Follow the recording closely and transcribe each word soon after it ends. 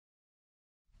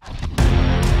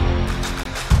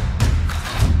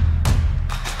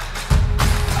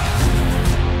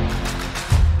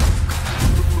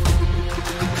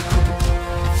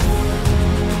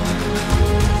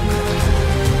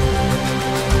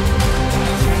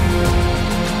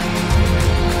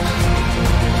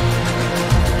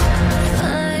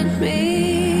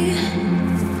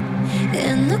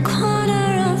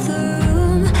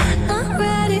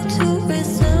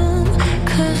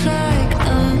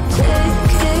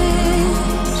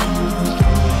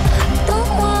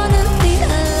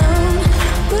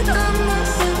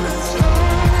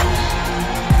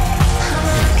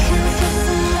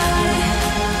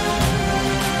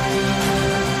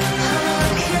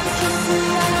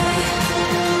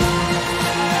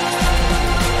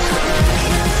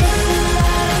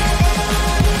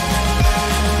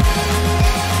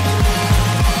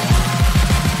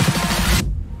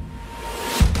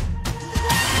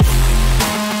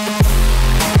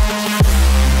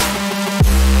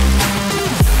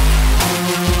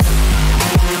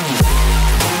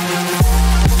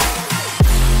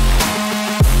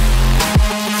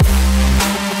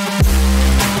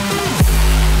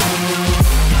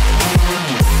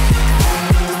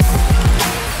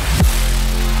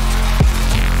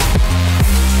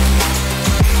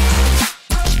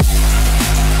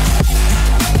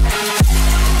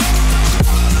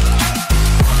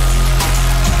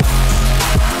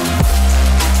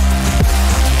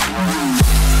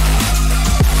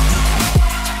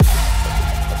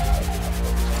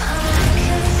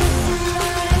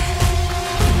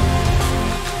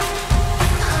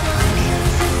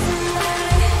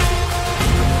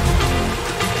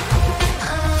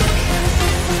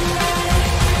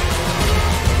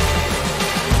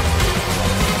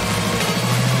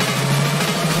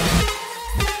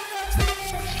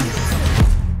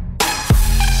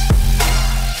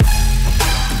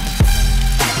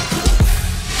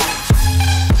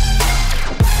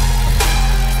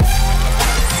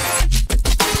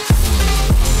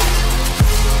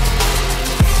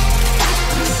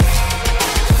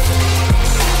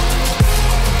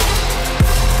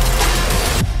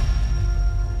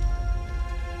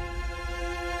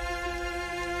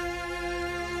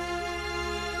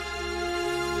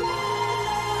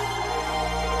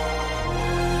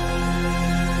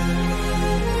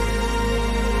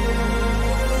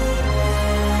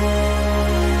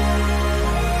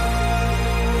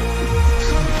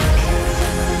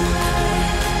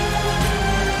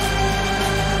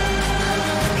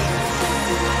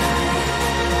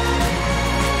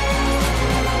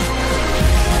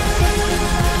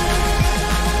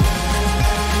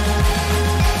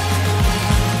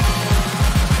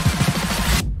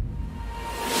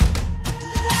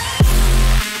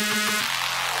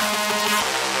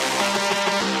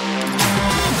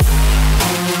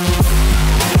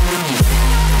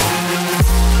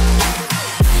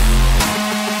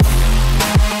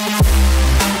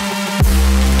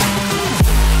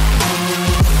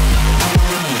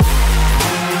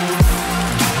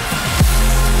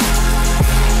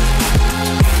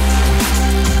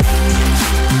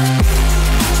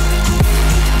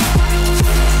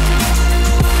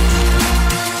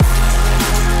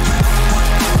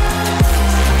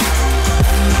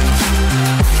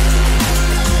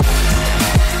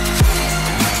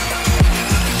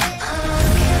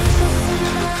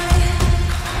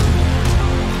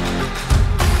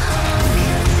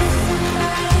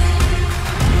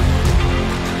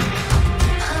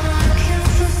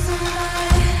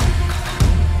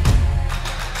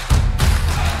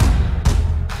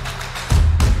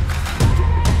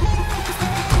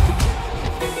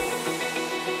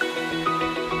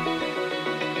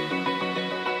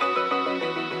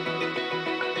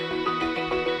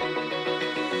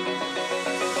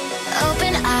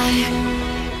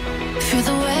high. Feel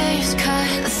the waves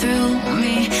cut through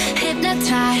me,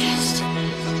 hypnotized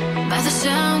by the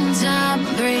sounds I'm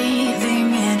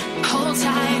breathing in. Hold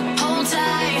tight, hold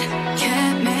tight.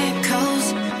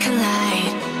 Chemicals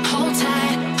collide. Hold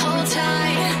tight, hold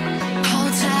tight,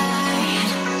 hold tight.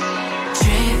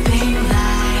 Dripping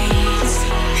lights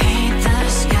paint the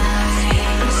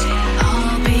skies,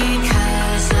 all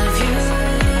because of you.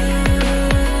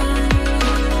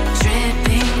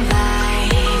 Dripping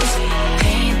lights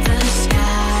paint the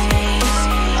skies,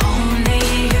 only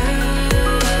you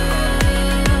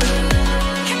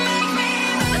can make me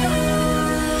move.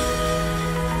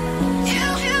 You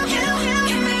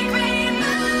can make me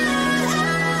move.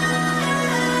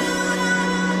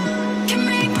 Can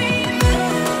make me move.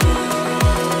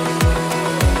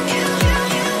 You can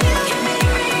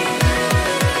make me move.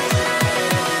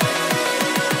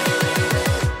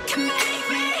 Can make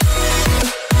me.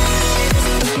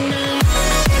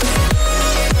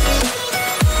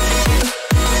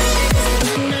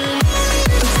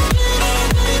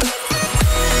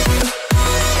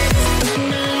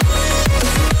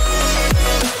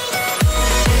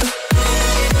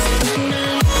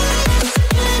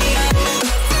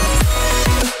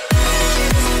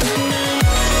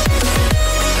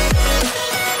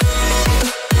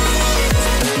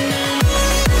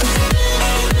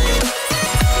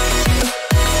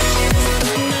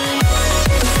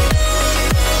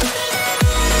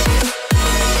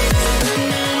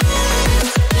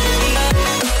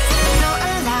 Not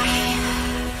alive,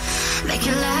 make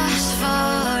it last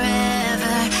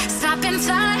forever. Stop in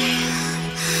time,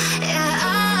 yeah,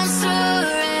 I'm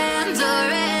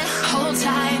surrendering. Hold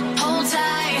tight, hold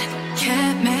tight.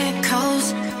 Chemicals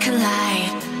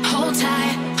collide. Hold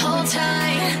tight, hold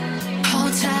tight,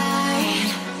 hold tight.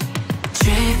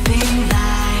 Dripping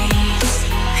lights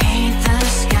paint the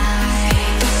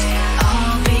skies,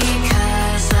 all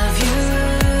because of you.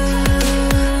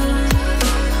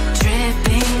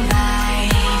 Dripping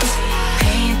lights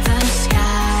paint the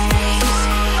skies,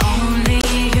 only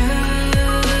you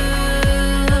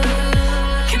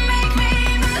can make me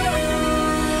move.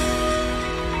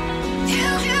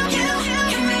 You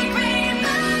can make me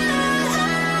move.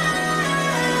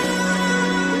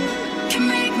 Can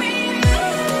make me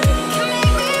move. Can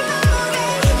make me move.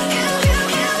 You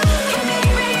can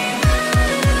make me move.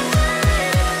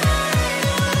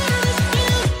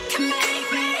 Can make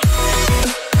me.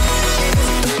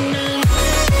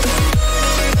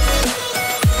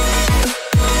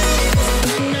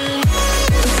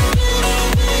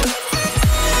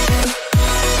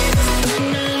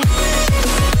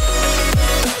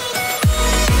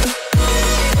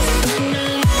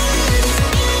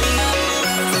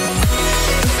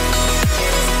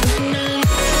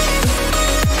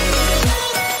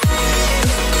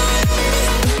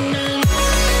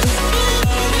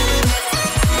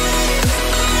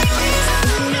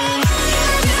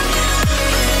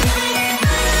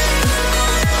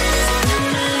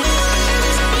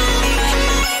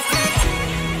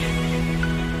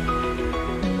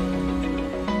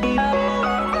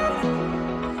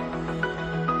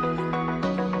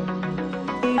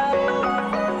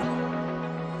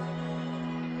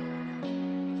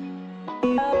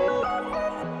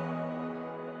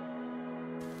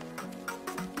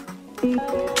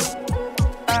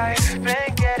 I've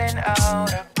been getting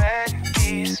out of bed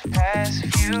these past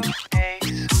few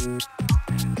days.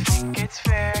 Think it's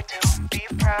fair to be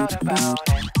proud about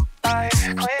it.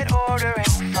 I've quit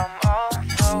ordering from all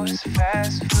those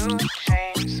fast food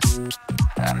chains.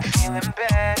 I'm feeling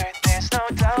better, there's no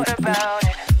doubt about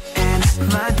it. And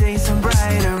my days are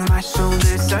brighter, my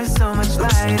shoulders are so much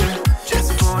lighter.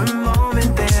 Just for a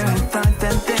moment there, I thought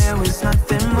that there was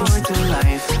nothing more to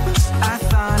life. I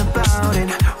thought about it,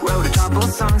 wrote a couple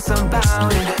songs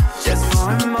about it. Just for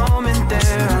a moment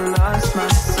there, I lost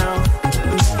myself.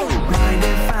 Mind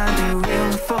if I be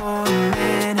real for a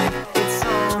minute? It's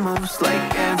almost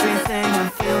like everything I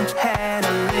feel had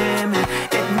a limit.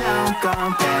 It now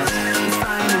gone past.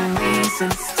 Finding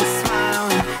reasons to smile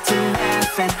and to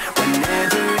laugh at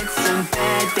whenever it's a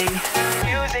bad day.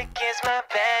 Music is my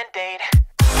band-aid.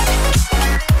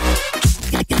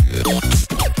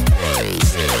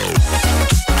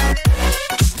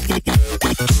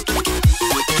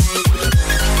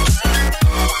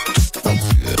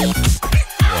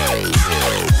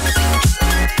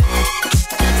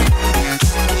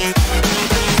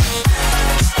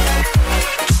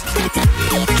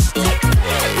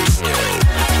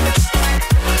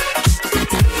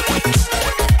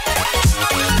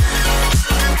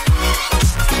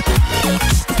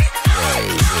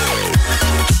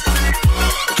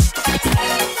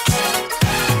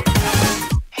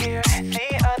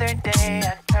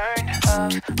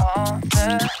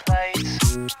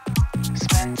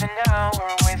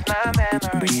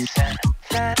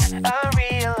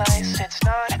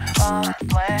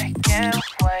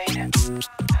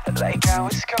 I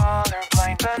was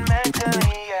colorblind, but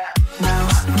mentally, yeah. Now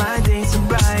my days are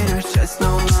brighter, just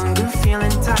no longer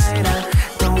feeling tighter.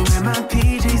 Don't wear my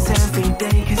PJs every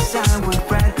day, cause I would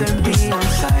rather be on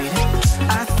site.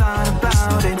 I thought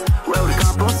about it, wrote a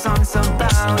couple songs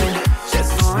about it.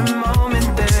 Just for a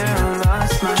moment there, I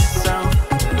lost myself.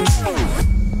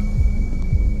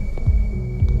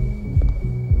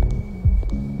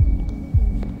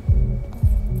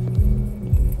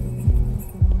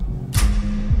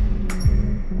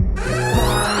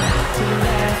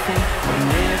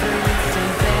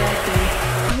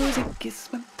 It's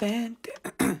my band.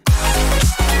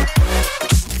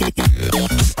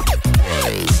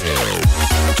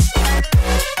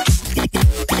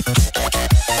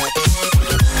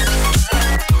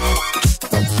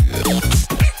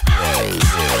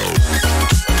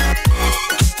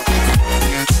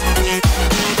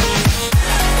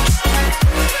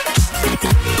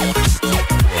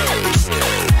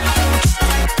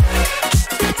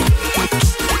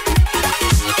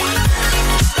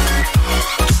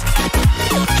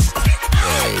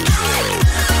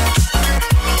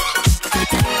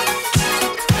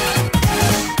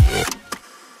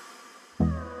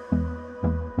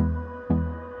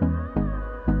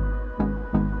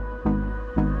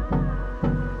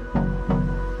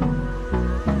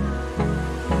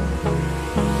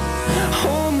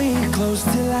 Close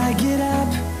till I get up.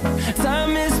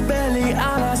 Time is barely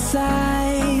on our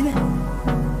side.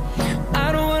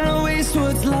 I don't wanna waste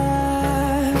what's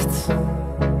left.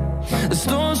 The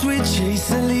storms we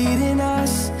chase are leading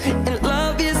us, and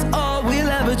love is all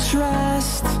we'll ever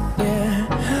trust. Yeah,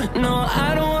 no,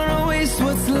 I don't wanna waste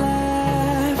what's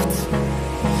left.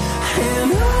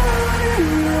 And on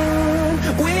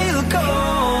we'll go,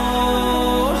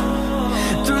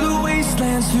 through the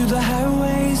wastelands, through the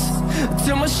highways,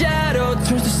 till my shadow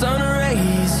turns to sun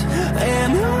rays.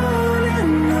 And on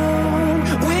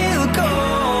we'll go,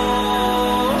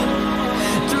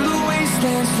 through the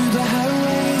wastelands, through the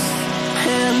highways.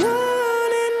 And on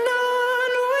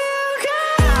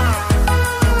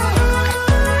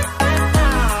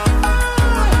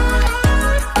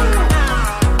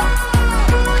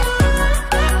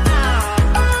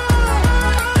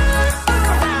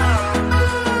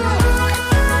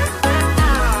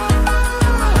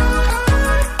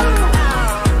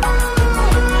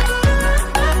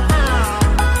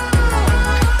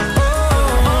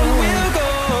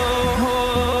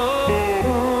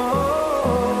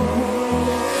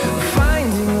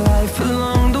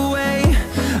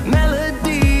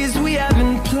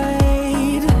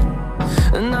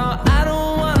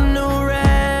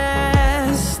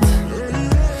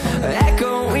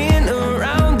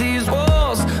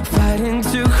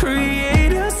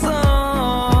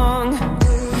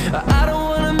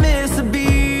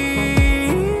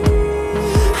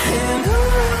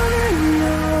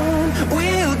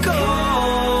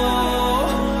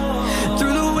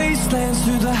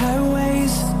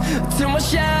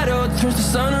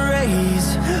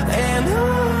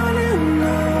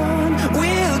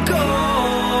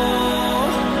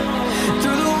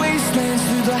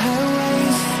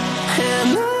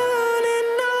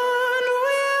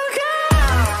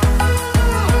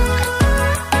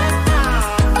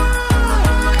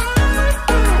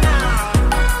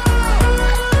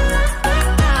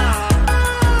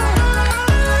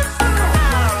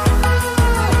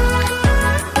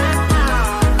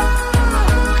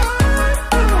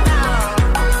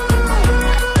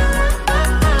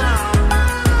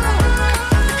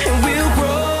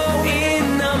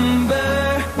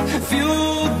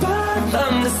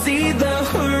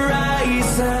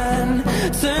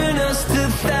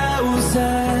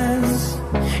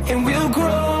we'll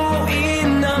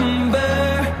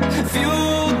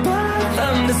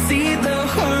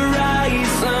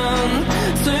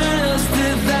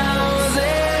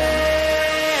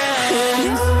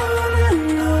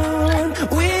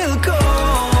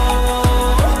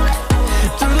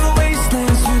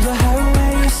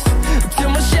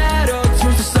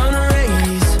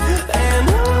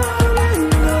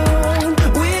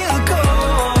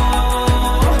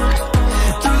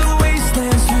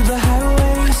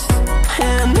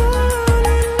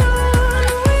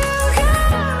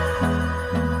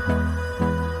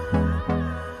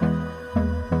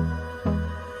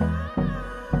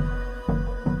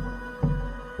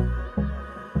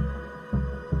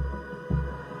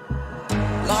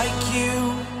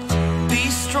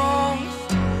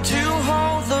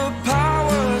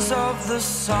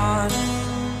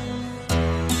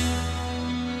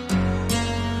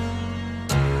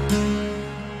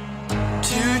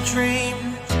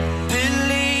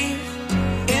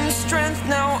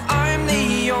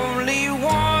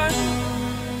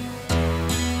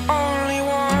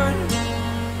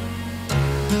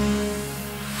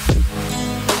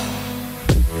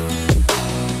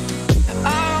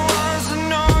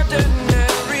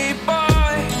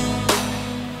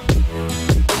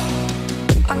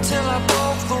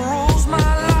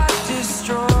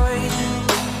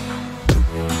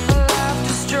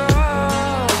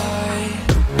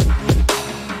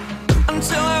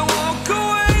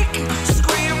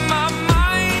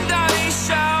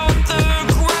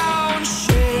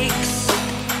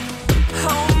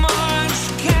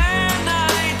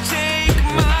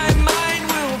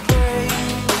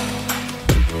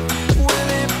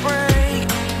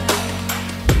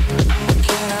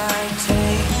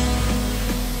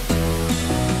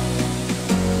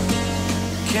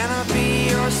Can I be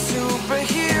your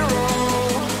superhero?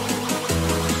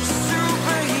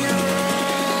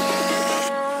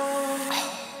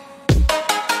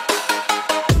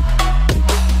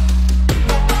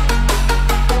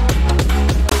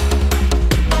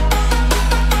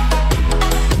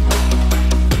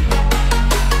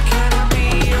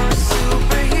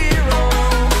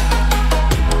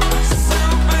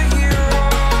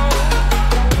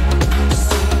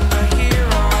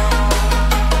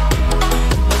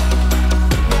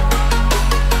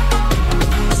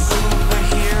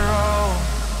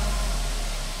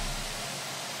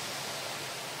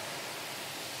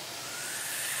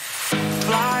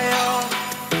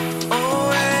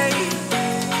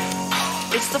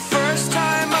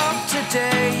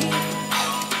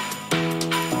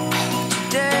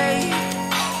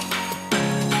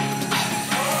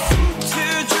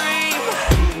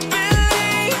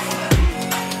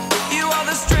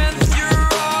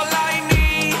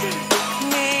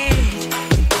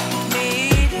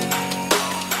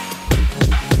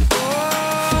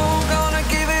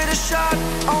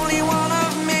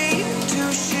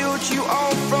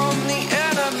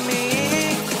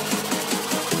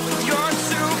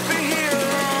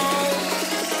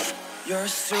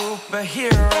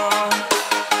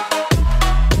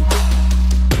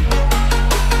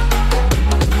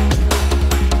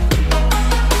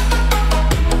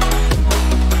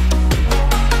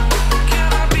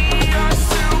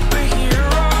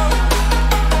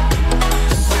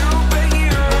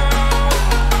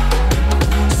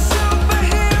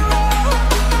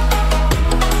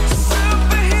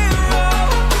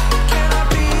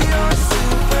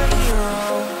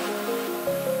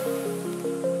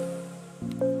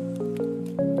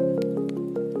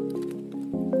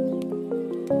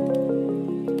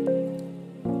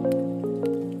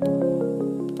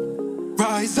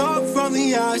 Rise up from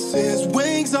the ashes,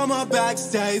 wings on my back,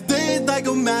 stay lit like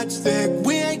a matchstick.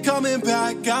 We ain't coming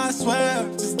back, I swear.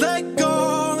 Just let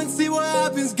go and see what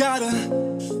happens. Gotta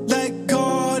let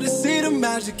go to see the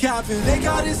magic happen. They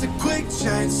got us a quick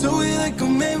change, so we like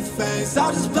them in phase.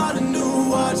 I just bought a new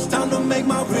watch, time to make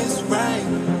my wrist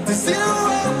ring. The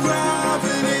zero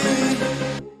gravity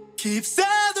keeps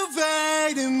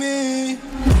elevating me.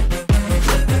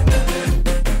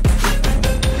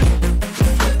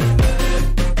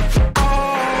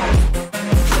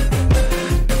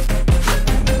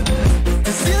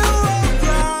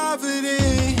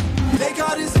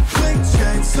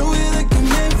 So we like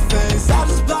them in phase. I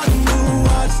just bought a new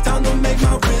watch, time to make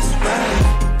my wrist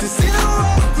ring. The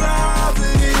zero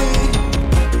gravity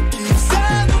keeps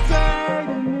elevating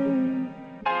me.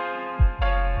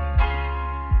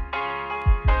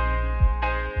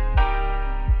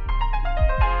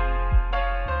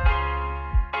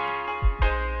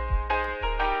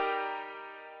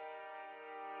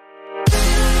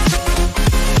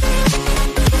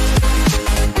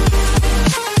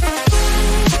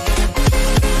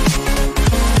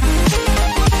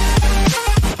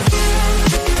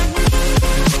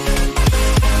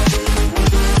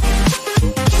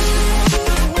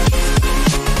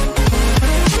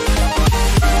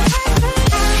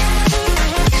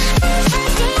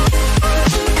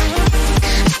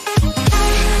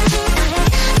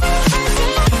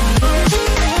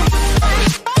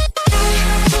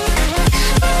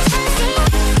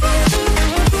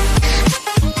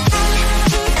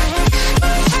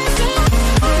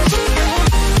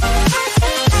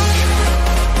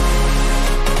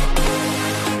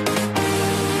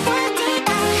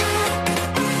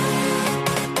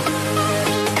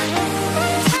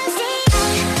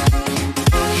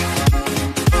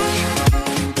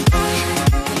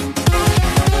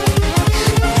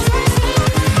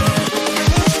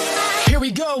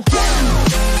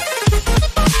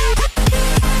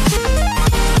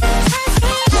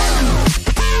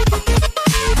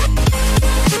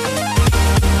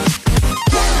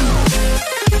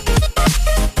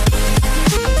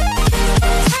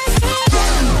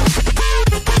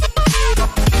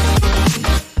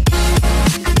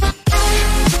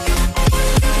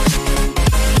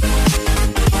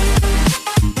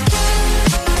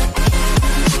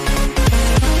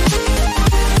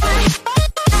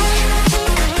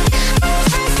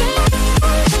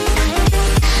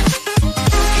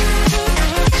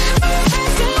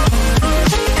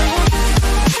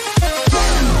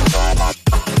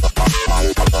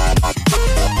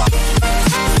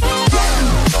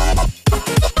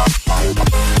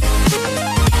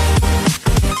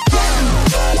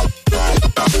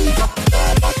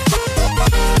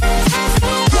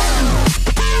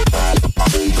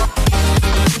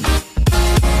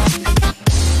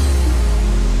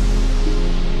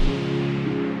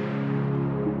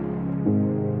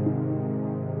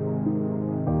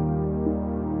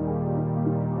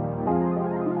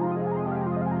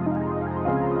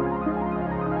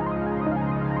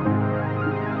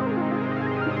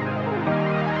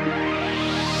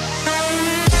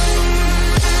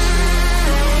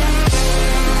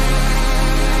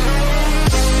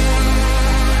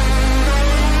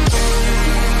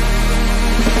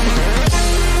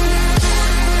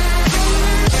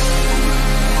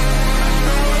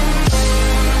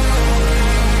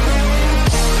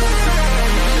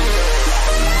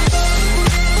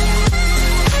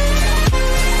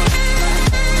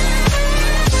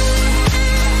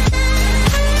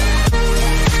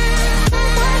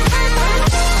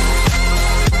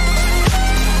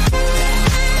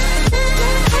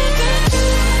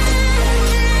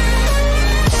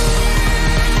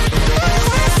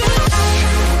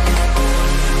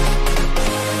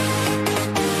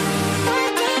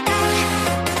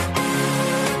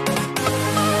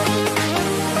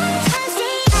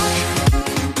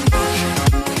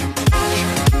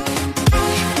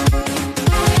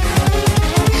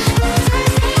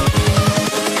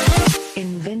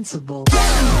 possible.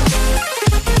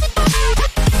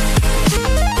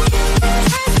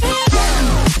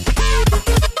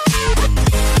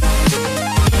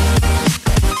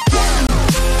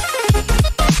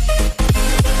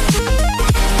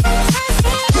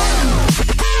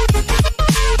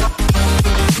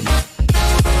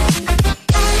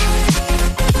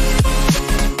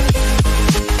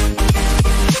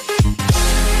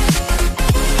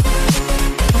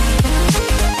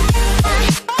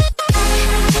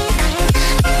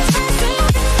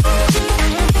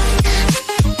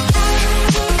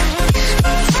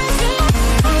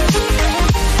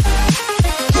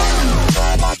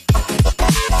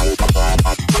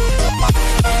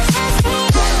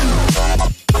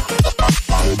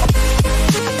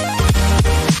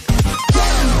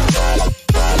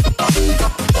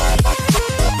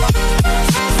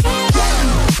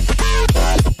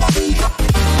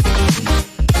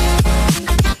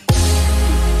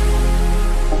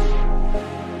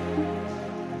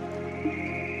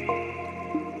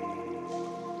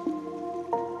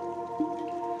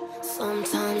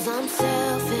 Sometimes I'm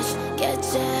selfish, get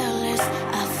jealous.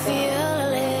 I feel a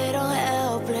little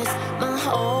helpless. My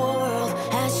whole world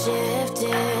has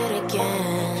shifted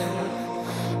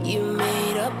again. You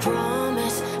made a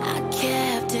promise, I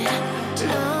kept it.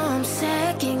 Now I'm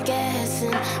second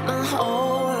guessing. My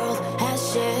whole world has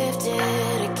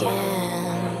shifted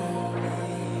again.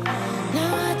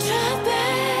 Now I drive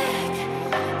back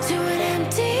to an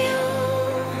empty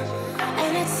home,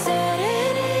 and it's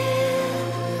setting in.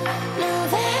 Now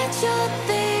that your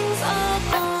things are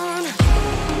gone,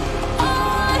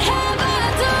 what have I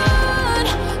done?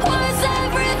 Was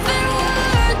everything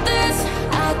worth this?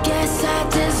 I guess I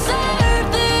deserve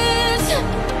this.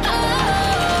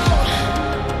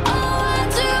 Why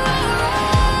do I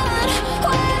run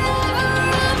whenever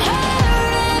I'm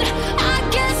hurting? I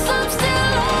guess I'm still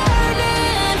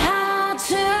learning how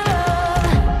to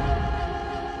love.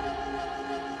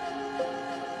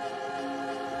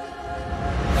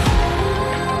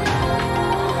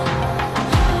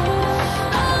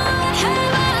 What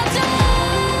have I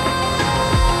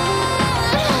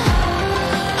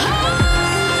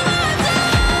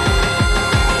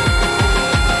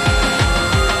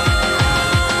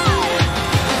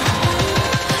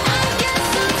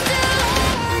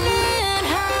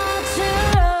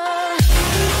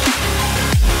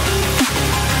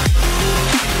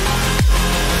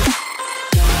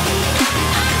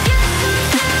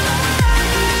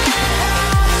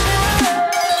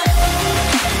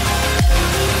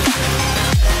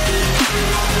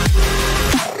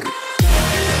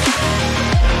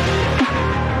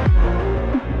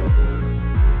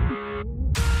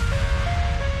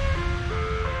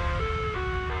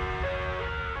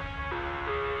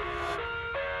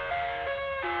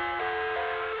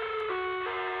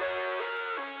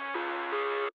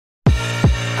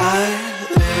I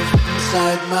live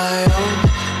inside my own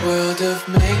world of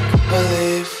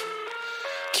make-believe.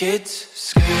 Kids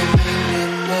screaming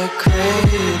in the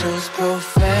cradles,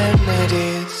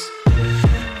 profanities.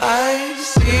 I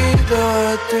see the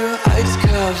world through eyes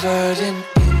covered in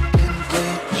ink and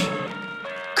bleach.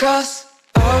 Cross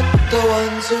out the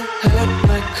ones who heard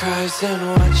my cries and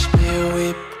watched me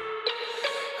weep.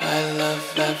 I love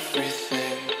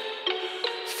everything.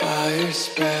 Fire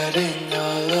spreading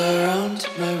all around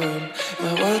my room.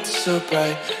 My world's so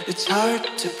bright, it's hard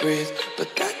to breathe,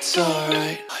 but that's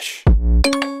alright. Hush.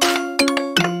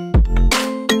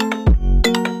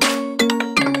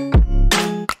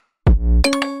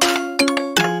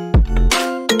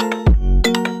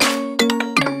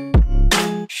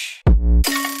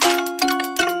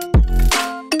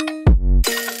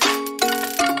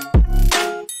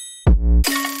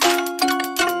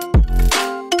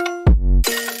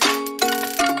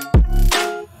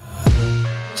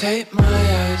 Take my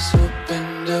eyes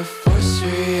open to force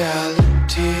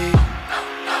reality.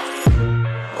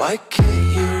 Why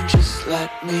can't you just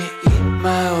let me eat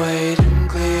my weight in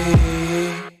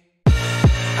glee?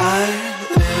 I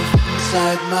live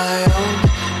inside my own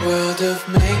world of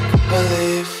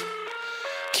make-believe.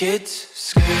 Kids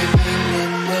screaming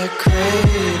in their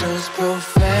cradles,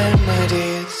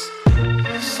 profanities.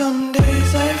 Some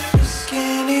days I feel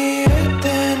skinnier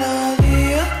than all the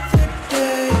other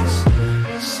days.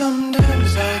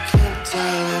 Sometimes I can't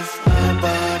tell if my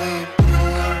body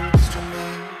belongs to me.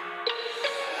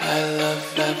 I love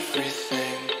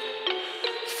everything.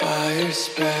 Fire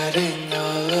spreading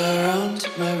all around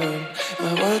my room.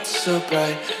 My world's so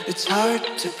bright, it's hard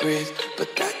to breathe, but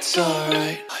that's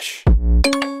alright. Hush.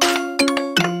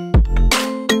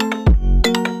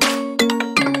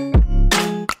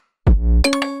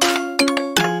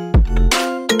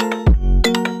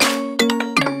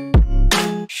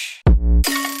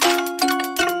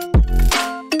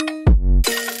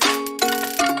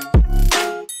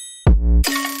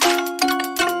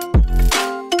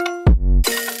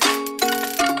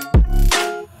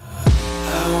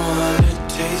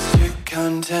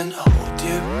 content. Hold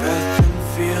your breath and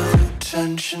feel the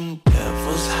tension.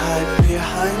 Devils hide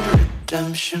behind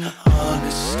redemption.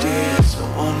 Honesty is a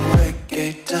one-way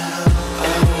gate to hell.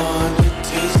 I wanna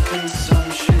taste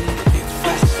consumption. Breathe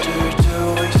faster to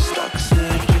waste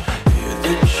oxygen. Hear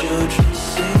the children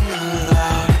sing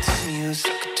aloud. It's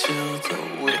music till the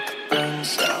wick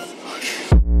burns out.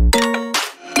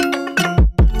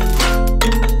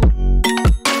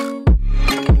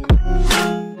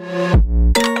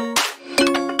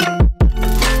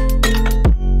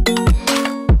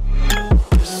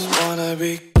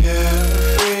 Be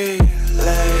carefree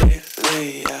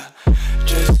lately, yeah.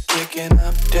 Just kicking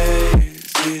up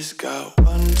daisies. Got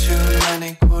one too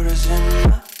many quarters in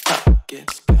my pocket.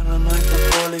 Counting like the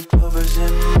four-leaf clovers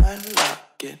in my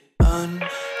locket.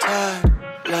 Untied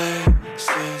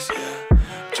laces, yeah.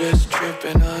 Just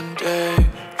tripping on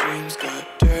daydreams. Got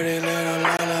dirty little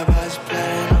lullabies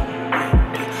playing on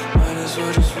repeat. Might as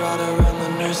well just ride around the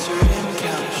nursery and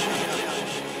count sheep.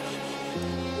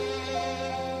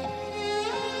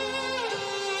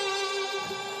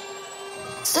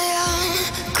 Say I'm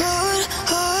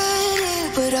good-hearted,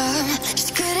 but I'm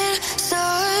just getting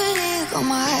started. Got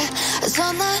my eyes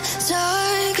on the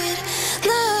target.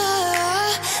 No,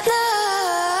 no.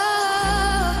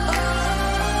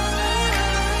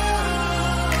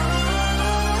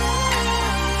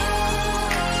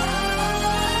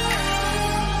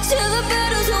 Till the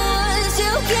battle's won,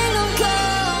 till kingdom come.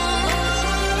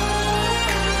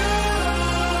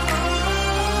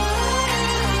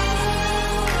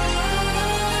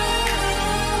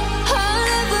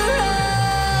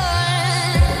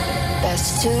 Best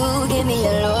to give me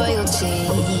your loyalty,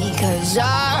 'cause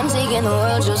I'm taking the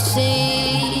world, you'll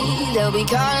see. They'll be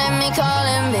calling me,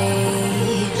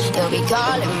 they'll be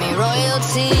calling me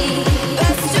royalty.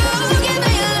 Best to give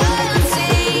me your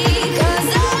loyalty, 'cause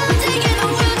I'm taking the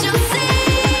world, you'll see.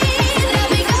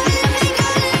 They'll be calling me,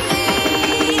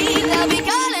 they'll be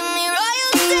calling me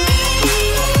royalty.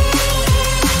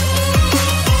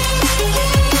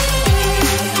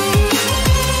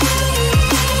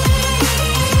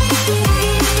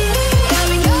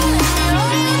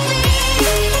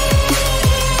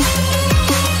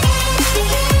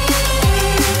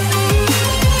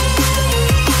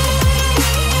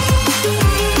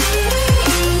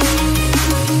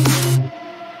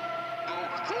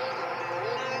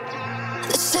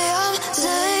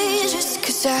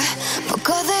 Broke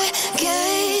all the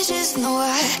cages, no, I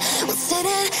won't sit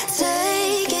and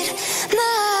take it.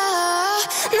 No,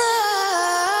 no.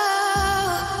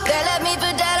 They left me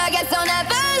for dead, I guess I'll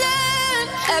never learn.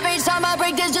 Every time I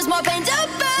break, there's just more pain to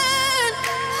burn.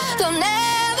 They'll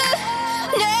never,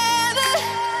 never,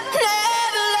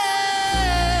 never learn.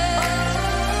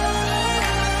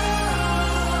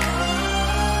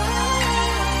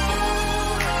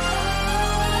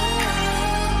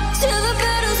 Till the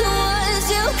battle's won,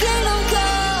 till kingdom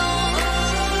come.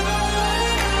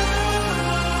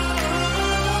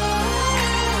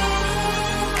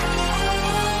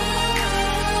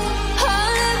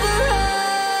 I'll never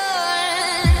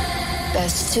run.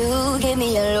 Best to give me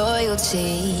your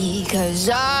loyalty, 'cause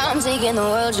I'm taking the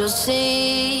world, you'll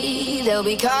see. They'll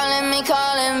be calling me,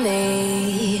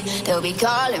 they'll be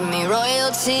calling me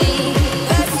royalty.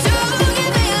 Best to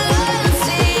give me your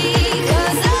loyalty,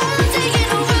 'cause I'm taking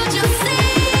the world, you'll see.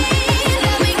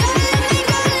 They'll be calling me,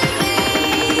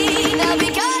 they'll be calling me royalty. They'll be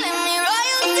calling me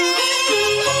royalty.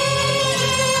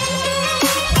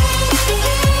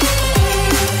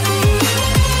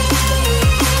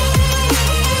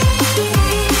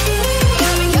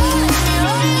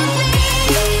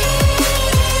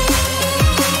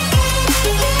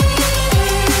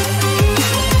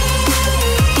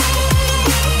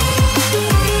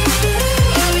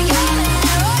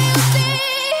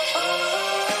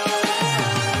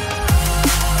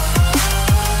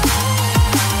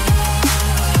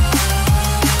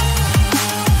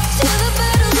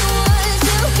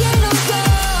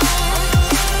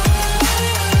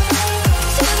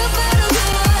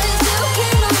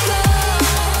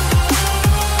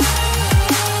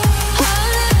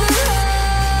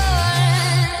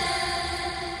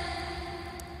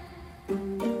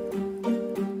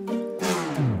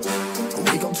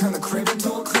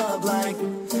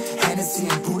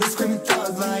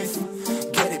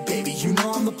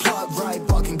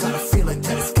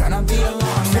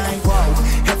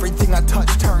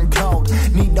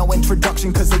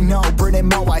 introduction cause they know Britney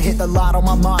Mo, I hit the lotto,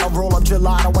 my motto roll up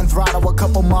gelato and throttle a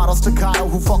couple models staccato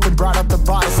who fucking brought up the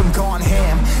bottles. I'm gone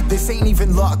ham, this ain't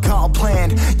even luck, all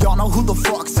planned. Y'all know who the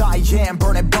fucks I am,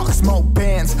 burning bucks, smoke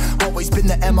bands. Always been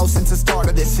the MO since the start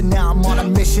of this, and now I'm on a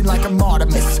mission like I'm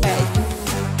Artemis. Hey,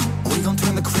 we gon'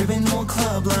 turn the crib into a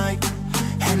club like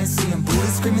Hennessy and booty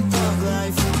screaming thug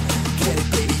life. Get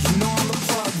it, baby, you know I'm the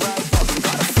plug, right? Fucking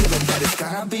got a feeling that it's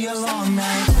gonna be a long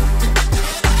night.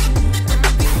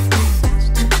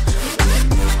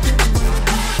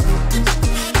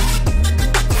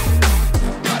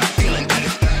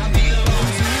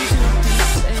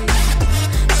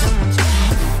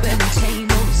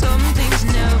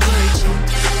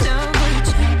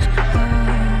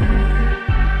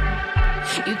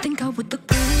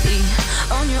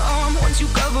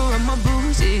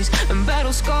 And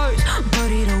battle scars,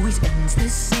 but it always ends the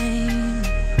same.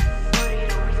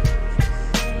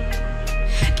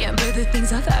 Can't bear the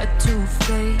things I've had to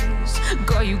face.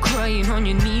 Got you crying on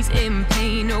your knees in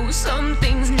pain. Oh, some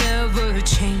things never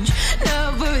change,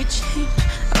 never change.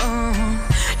 Oh,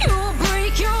 you'll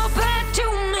break your back to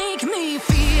make me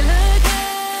feel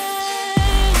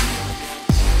again.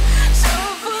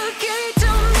 Suffocate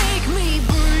to make me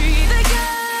breathe again.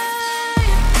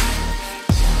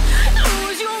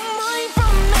 Lose your mind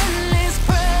from endless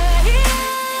pain.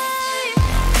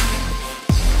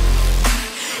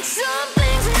 Some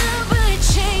things never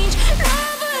change,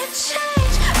 never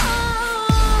change. Oh,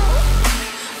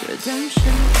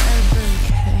 redemption never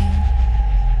came.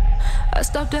 I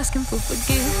stopped asking for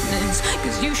forgiveness,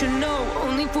 cause you should know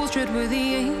only fools tread with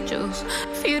the angels.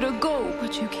 Fear to go,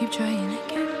 but you keep trying to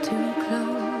get too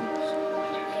close.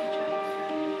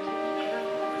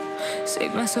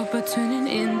 Save myself by turning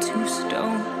into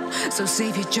stone. So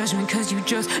save your judgment cause you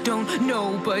just don't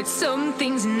know. But some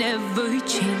things never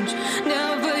change,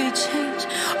 never change.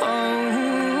 Oh,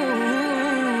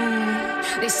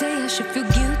 they say I should feel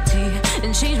guilty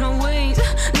and change my ways,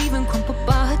 leaving crumpled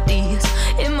bodies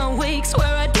in my wake.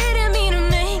 Swear I didn't mean to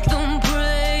make them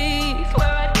break.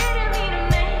 Swear I didn't mean to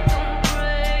make them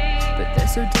break. But they're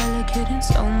so delicate and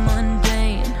so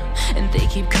mundane, and they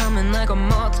keep coming like a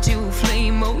moth to a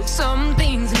flame. Oh, some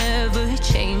things never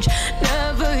change,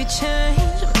 never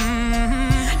change.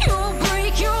 You'll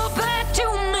break your back to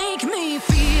make me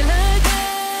feel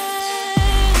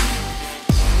again.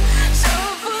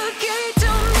 Suffocate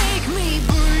to make me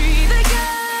breathe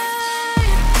again.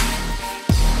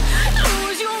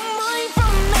 Lose your mind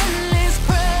from endless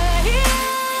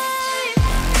pain.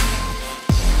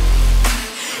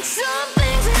 Some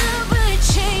things never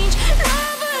change,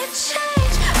 never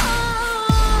change.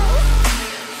 Oh,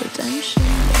 redemption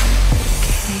never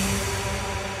came.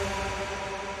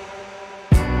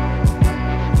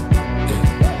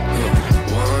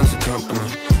 One's a company,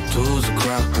 two's a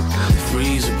crowd,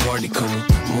 three's a party coming,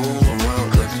 move around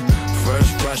like the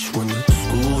first rush when the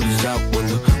school is out, when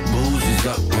the booze is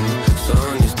up, when the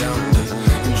sun is down.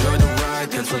 Enjoy the ride,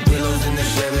 got some pillows in the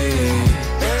Chevy.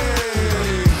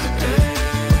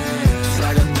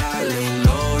 Slide a dialing,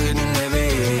 low hitting heavy.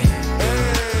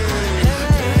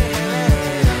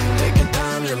 Take your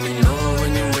time, let me know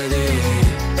when you're ready.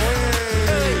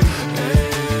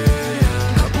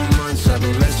 Couple months I've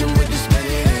been messing with this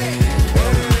steady.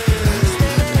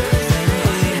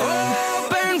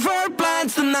 Open for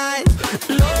plans tonight,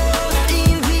 lost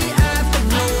in the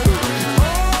afterglow.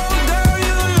 Oh, girl,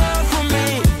 your love for me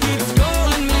keeps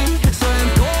calling me, so I'm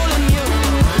calling you.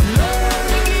 Love,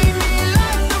 give me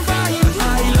life to find.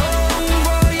 I long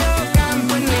for your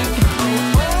company.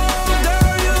 Oh,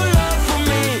 girl, your love for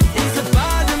me is a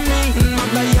part of me, my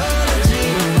biology.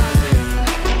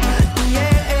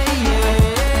 Yeah,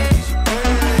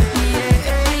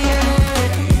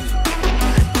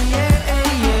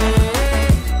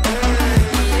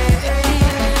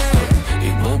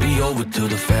 it won't be over till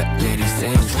the fat lady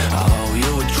sings. I owe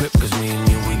you a trip cause me and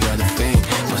you, we got a thing.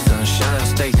 My sunshine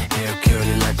state, hair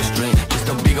curly like a string. Just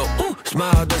a big ol' ooh,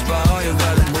 smile, that's about all you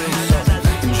gotta bring. So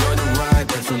enjoy the ride,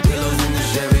 got some pillows in the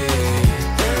Chevy.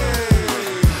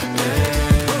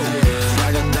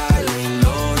 Slide a dialing,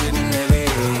 low hitting heavy.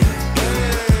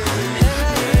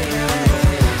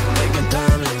 Take your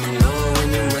time, let me know when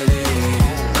you're ready.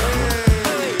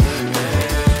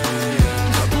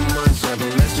 Couple months I've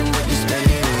been messing with this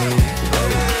steady.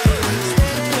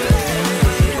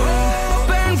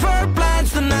 Open for plans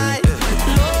tonight,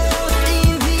 lost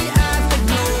in the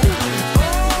afterglow.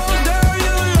 Oh, girl,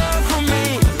 your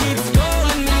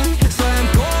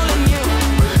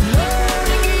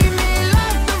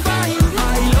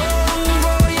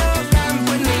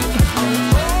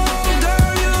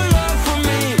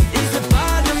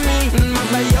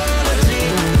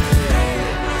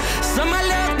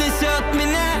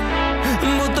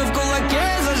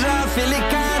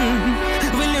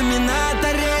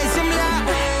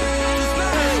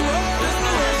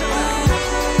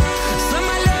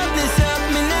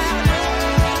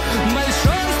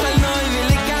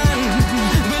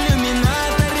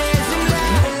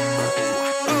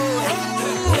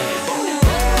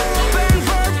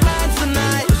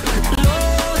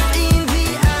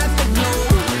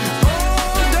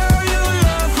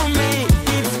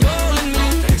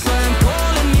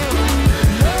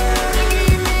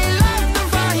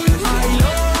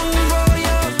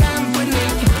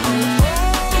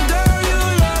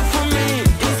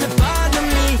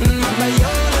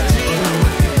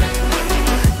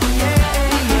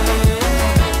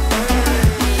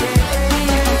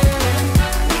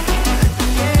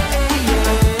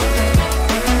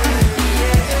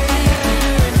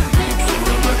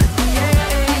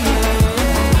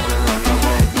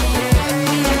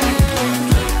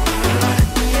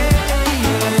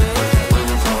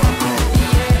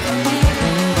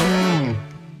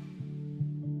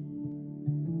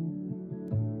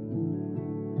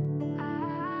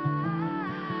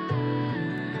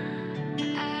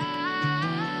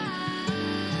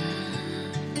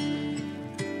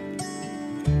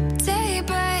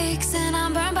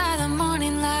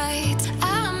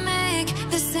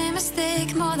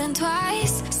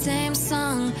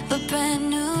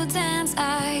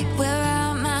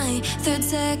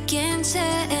second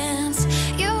chance.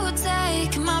 You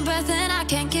take my breath and I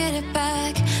can't get it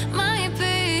back. Might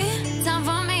be time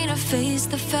for me to face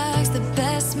the facts. The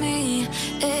best me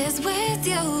is with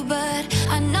you, but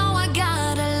I know I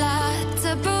got a lot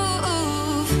to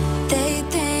prove. They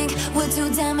think we're too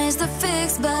damaged to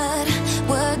fix, but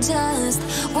we're just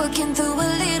working through a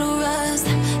little rust.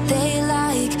 They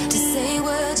like to say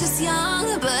we're just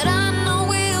young, but I know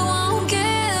we won't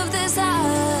give this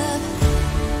up.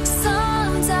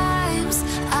 Sometimes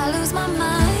I lose my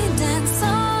mind, and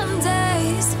some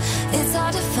days it's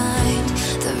hard to find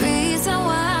the reason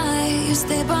why you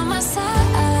stay by my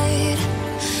side.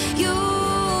 You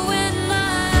and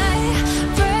I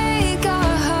break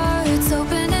our hearts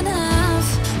open in half,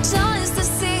 just to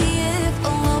see if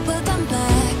we'll put them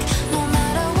back. No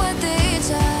matter what they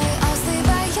try, I'll stay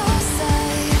by your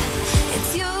side.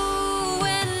 It's you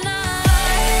and I.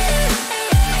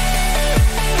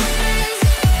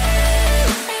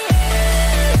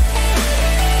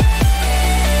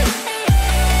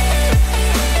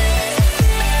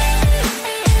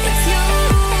 It's you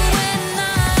and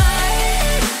I.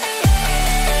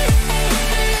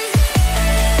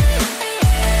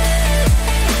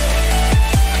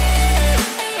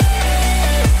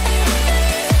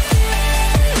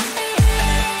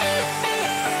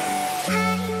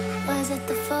 Was it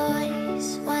the voice?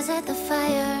 Was it the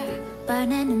fire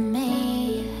burning in me?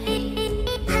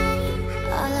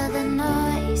 All of the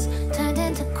noise turned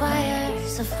into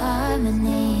choirs of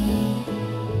harmony.